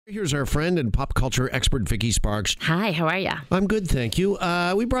Here's our friend and pop culture expert, Vicky Sparks. Hi, how are you? I'm good, thank you.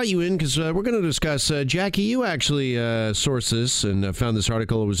 We brought you in because we're going to discuss, Jackie, you actually sourced this and found this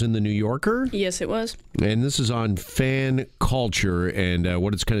article. It was in the New Yorker. Yes, it was. And this is on fan culture and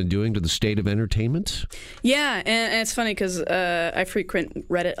what it's kind of doing to the state of entertainment. Yeah, and it's funny because I frequent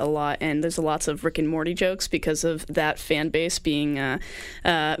Reddit a lot, and there's lots of Rick and Morty jokes because of that fan base being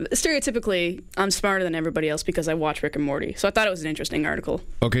stereotypically, I'm smarter than everybody else because I watch Rick and Morty. So I thought it was an interesting article.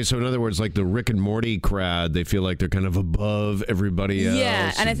 Okay, so in other words, like the Rick and Morty crowd, they feel like they're kind of above everybody else.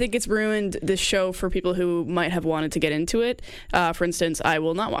 Yeah, and I think it's ruined this show for people who might have wanted to get into it. For instance, I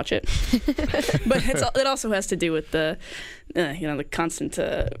will not watch it. But it also has to do with the constant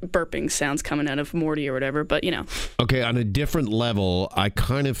burping sounds coming out of Morty or whatever, but Okay, on a different level, I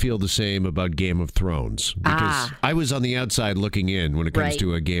kind of feel the same about Game of Thrones because I was on the outside looking in when it comes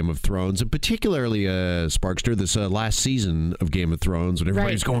to a Game of Thrones, and particularly Sparkster, this last season of Game of Thrones when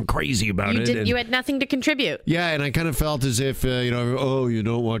everybody's going crazy about it. You had nothing to contribute. Yeah, and I kind of felt as if, you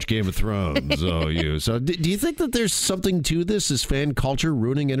don't watch Game of Thrones, you. So do you think that there's something to this? Is fan culture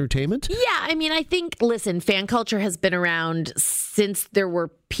ruining entertainment? Yeah, I mean, I think, listen, fan culture has been around since there were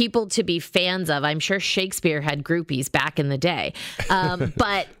people to be fans of. I'm sure Shakespeare had groupies back in the day.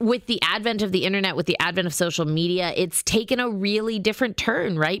 But with the advent of the internet, with the advent of social media, it's taken a really different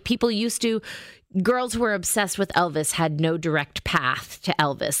turn, right? Girls who were obsessed with Elvis had no direct path to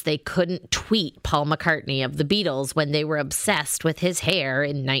Elvis. They couldn't tweet Paul McCartney of the Beatles when they were obsessed with his hair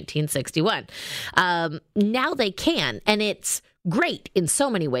in 1961. Now they can, and it's great in so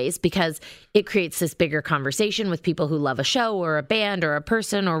many ways because it creates this bigger conversation with people who love a show or a band or a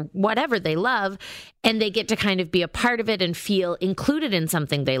person or whatever they love, and they get to kind of be a part of it and feel included in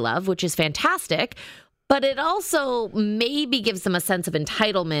something they love, which is fantastic. But it also maybe gives them a sense of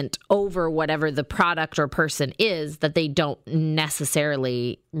entitlement over whatever the product or person is that they don't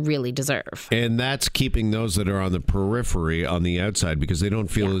necessarily really deserve. And that's keeping those that are on the periphery on the outside because they don't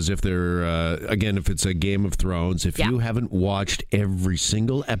feel as if they're, again, if it's a Game of Thrones, if you haven't watched every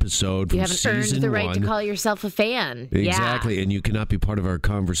single episode from season one. You haven't earned the right to call yourself a fan. Exactly. And you cannot be part of our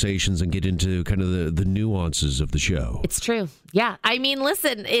conversations and get into kind of the nuances of the show. It's true. Yeah. I mean,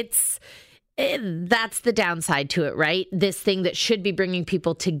 listen, that's the downside to it, right? This thing that should be bringing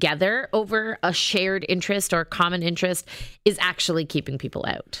people together over a shared interest or common interest is actually keeping people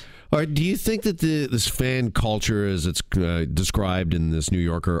out. All right, do you think that this fan culture, as it's described in this New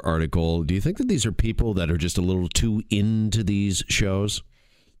Yorker article, do you think that these are people that are just a little too into these shows?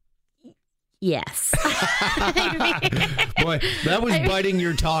 Yes. Boy, that was biting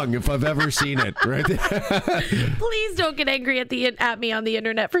your tongue if I've ever seen it, right? Please don't get angry at me on the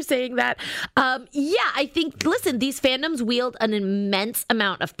internet for saying that. I think, listen, these fandoms wield an immense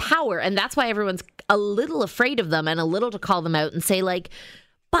amount of power, and that's why everyone's a little afraid of them and a little to call them out and say, like,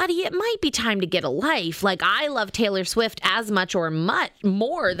 buddy, it might be time to get a life. Like, I love Taylor Swift as much or much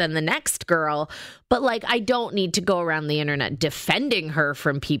more than the next girl, but like, I don't need to go around the internet defending her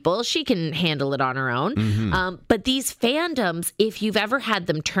from people. She can handle it on her own. Mm-hmm. But these fandoms, if you've ever had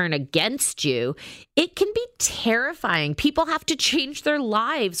them turn against you, it can be terrifying. People have to change their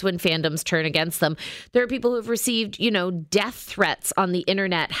lives when fandoms turn against them. There are people who have received, death threats on the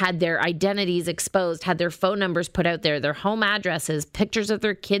internet, had their identities exposed, had their phone numbers put out there, their home addresses, pictures of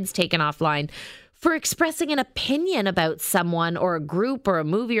their kids taken offline for expressing an opinion about someone or a group or a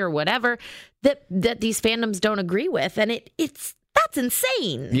movie or whatever that these fandoms don't agree with. And that's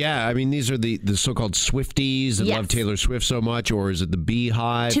insane. Yeah, I mean, these are the so-called Swifties that love Taylor Swift so much, or is it the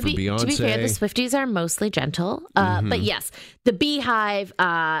Beehive for Beyonce? To be fair, the Swifties are mostly gentle. But yes, the Beehive,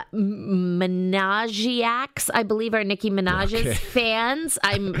 Minajiacs, I believe, are Nicki Minaj's fans.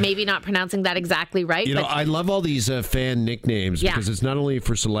 I'm maybe not pronouncing that exactly right. But I love all these fan nicknames because it's not only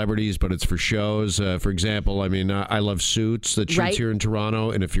for celebrities, but it's for shows. For example, I mean, I love Suits that shoots here in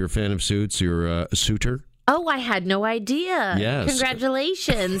Toronto, and if you're a fan of Suits, you're a suitor. Oh, I had no idea. Yes.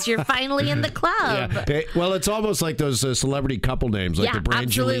 Congratulations. You're finally in the club. Yeah. Well, it's almost like those celebrity couple names, like the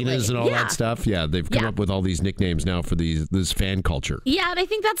Brangelinas and all that stuff. Yeah, they've come up with all these nicknames now for this fan culture. Yeah, and I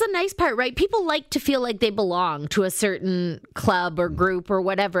think that's a nice part, right? People like to feel like they belong to a certain club or group or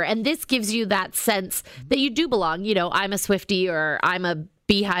whatever, and this gives you that sense that you do belong. I'm a Swiftie or I'm a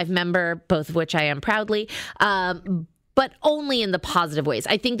Beehive member, both of which I am proudly. but only in the positive ways.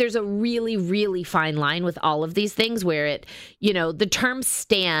 I think there's a really, really fine line with all of these things where it, the term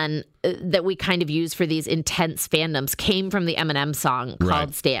stan that we kind of use for these intense fandoms came from the Eminem song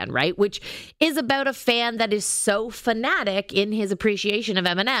called Stan, right? Which is about a fan that is so fanatic in his appreciation of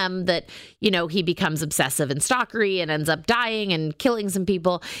Eminem that, he becomes obsessive and stalkery and ends up dying and killing some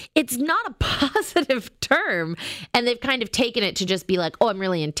people. It's not a positive term. And they've kind of taken it to just be like, oh, I'm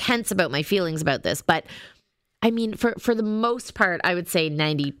really intense about my feelings about this. But I mean, for the most part, I would say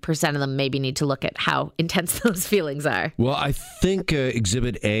 90% of them maybe need to look at how intense those feelings are. Well, I think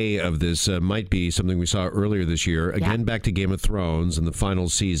Exhibit A of this might be something we saw earlier this year. Again, back to Game of Thrones and the final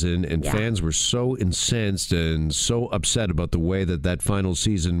season, and fans were so incensed and so upset about the way that final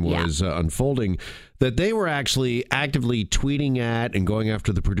season was unfolding that they were actually actively tweeting at and going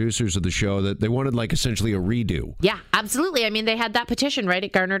after the producers of the show that they wanted essentially a redo. Yeah, absolutely. I mean, they had that petition, right?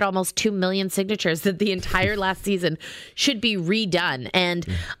 It garnered almost 2 million signatures that the entire last season should be redone. And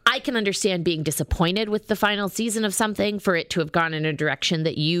I can understand being disappointed with the final season of something for it to have gone in a direction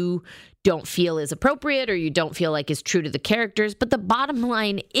that you don't feel is appropriate or you don't feel like is true to the characters. But the bottom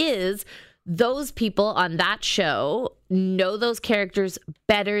line is those people on that show know those characters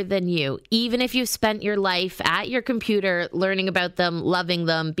better than you. Even if you've spent your life at your computer learning about them, loving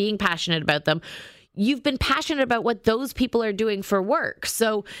them, being passionate about them, you've been passionate about what those people are doing for work.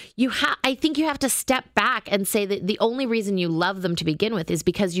 So I think you have to step back and say that the only reason you love them to begin with is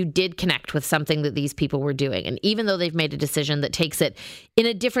because you did connect with something that these people were doing. And even though they've made a decision that takes it in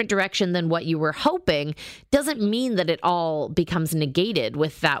a different direction than what you were hoping, doesn't mean that it all becomes negated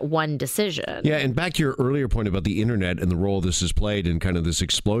with that one decision. Yeah, and back to your earlier point about the internet and the role this has played in kind of this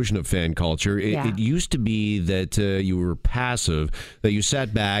explosion of fan culture, it used to be that you were passive, that you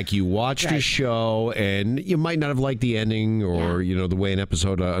sat back, you watched a show, and you might not have liked the ending or the way an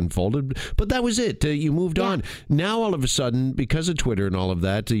episode unfolded, but that was it. You moved on. Now all of a sudden, because of Twitter and all of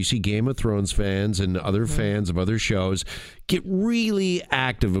that, you see Game of Thrones fans and other fans of other shows get really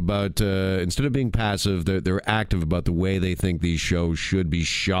active about instead of being passive, they're active about the way they think these shows should be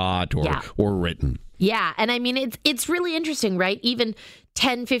shot or written. Yeah, and I mean, it's really interesting, right? Even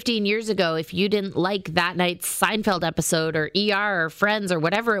 10, 15 years ago, if you didn't like that night's Seinfeld episode or ER or Friends or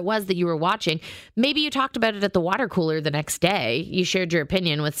whatever it was that you were watching, maybe you talked about it at the water cooler the next day. You shared your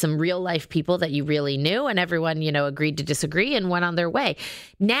opinion with some real life people that you really knew, and everyone, agreed to disagree and went on their way.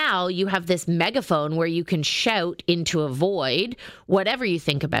 Now you have this megaphone where you can shout into a void whatever you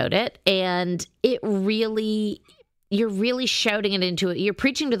think about it, and you're really shouting it into it. You're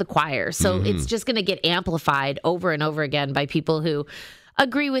preaching to the choir. So it's just going to get amplified over and over again by people who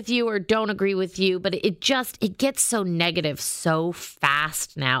agree with you or don't agree with you. But it gets so negative so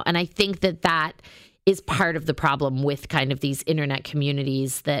fast now. And I think that is part of the problem with kind of these internet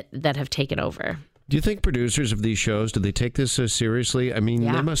communities that have taken over. Do you think producers of these shows, do they take this seriously? I mean,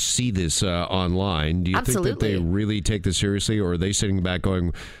 they must see this online. Do you think that they really take this seriously, or are they sitting back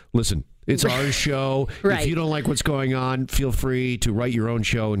going, listen, it's our show. If you don't like what's going on, feel free to write your own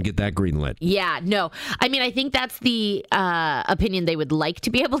show and get that greenlit. Yeah, no. I mean, I think that's the opinion they would like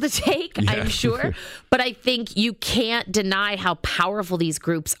to be able to take, I'm sure. But I think you can't deny how powerful these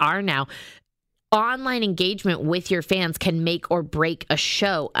groups are now. Online engagement with your fans can make or break a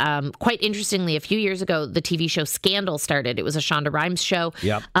show. Quite interestingly, a few years ago, the TV show Scandal started. It was a Shonda Rhimes show.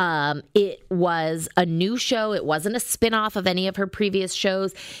 Yep. It was a new show. It wasn't a spinoff of any of her previous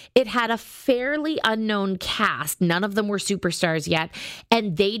shows. It had a fairly unknown cast. None of them were superstars yet.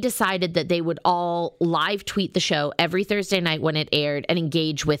 And they decided that they would all live tweet the show every Thursday night when it aired and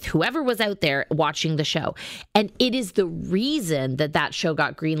engage with whoever was out there watching the show. And it is the reason that show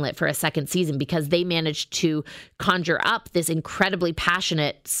got greenlit for a second season, because they managed to conjure up this incredibly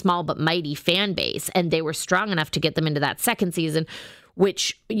passionate, small but mighty fan base. And they were strong enough to get them into that second season,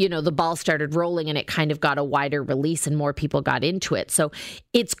 which, the ball started rolling and it kind of got a wider release and more people got into it. So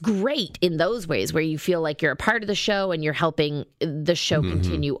it's great in those ways where you feel like you're a part of the show and you're helping the show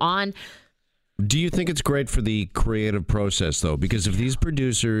continue on. Do you think it's great for the creative process, though? Because if these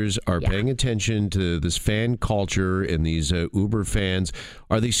producers are paying attention to this fan culture and these Uber fans,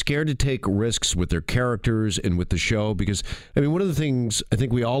 are they scared to take risks with their characters and with the show? Because, I mean, one of the things I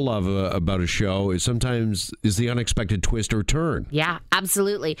think we all love about a show is sometimes the unexpected twist or turn. Yeah,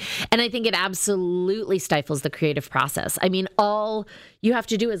 absolutely. And I think it absolutely stifles the creative process. I mean, all you have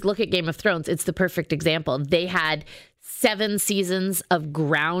to do is look at Game of Thrones. It's the perfect example. They had 7 seasons of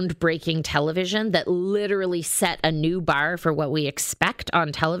groundbreaking television that literally set a new bar for what we expect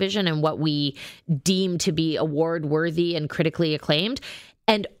on television and what we deem to be award-worthy and critically acclaimed.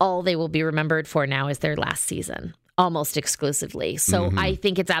 And all they will be remembered for now is their last season. almost exclusively. So I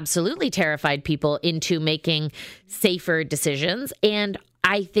think it's absolutely terrified people into making safer decisions. And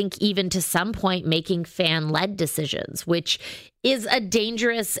I think even to some point making fan-led decisions, which is a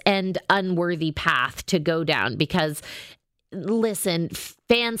dangerous and unworthy path to go down because, listen,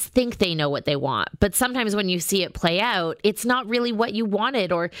 fans think they know what they want, but sometimes when you see it play out, it's not really what you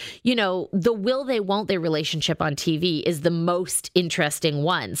wanted. Or, you know, the will they, won't they relationship on TV is the most interesting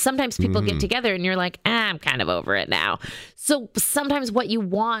one. Sometimes people get together and you're like, I'm kind of over it now. So sometimes what you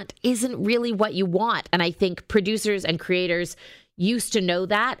want isn't really what you want. And I think producers and creators used to know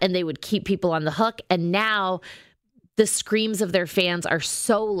that, and they would keep people on the hook. And now the screams of their fans are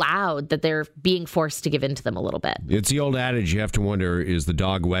so loud that they're being forced to give in to them a little bit. It's the old adage, you have to wonder, is the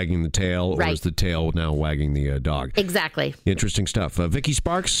dog wagging the tail, or is the tail now wagging the dog? Exactly. Interesting stuff. Vicky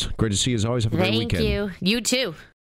Sparks, great to see you as always. Have a great weekend. Thank you. You too.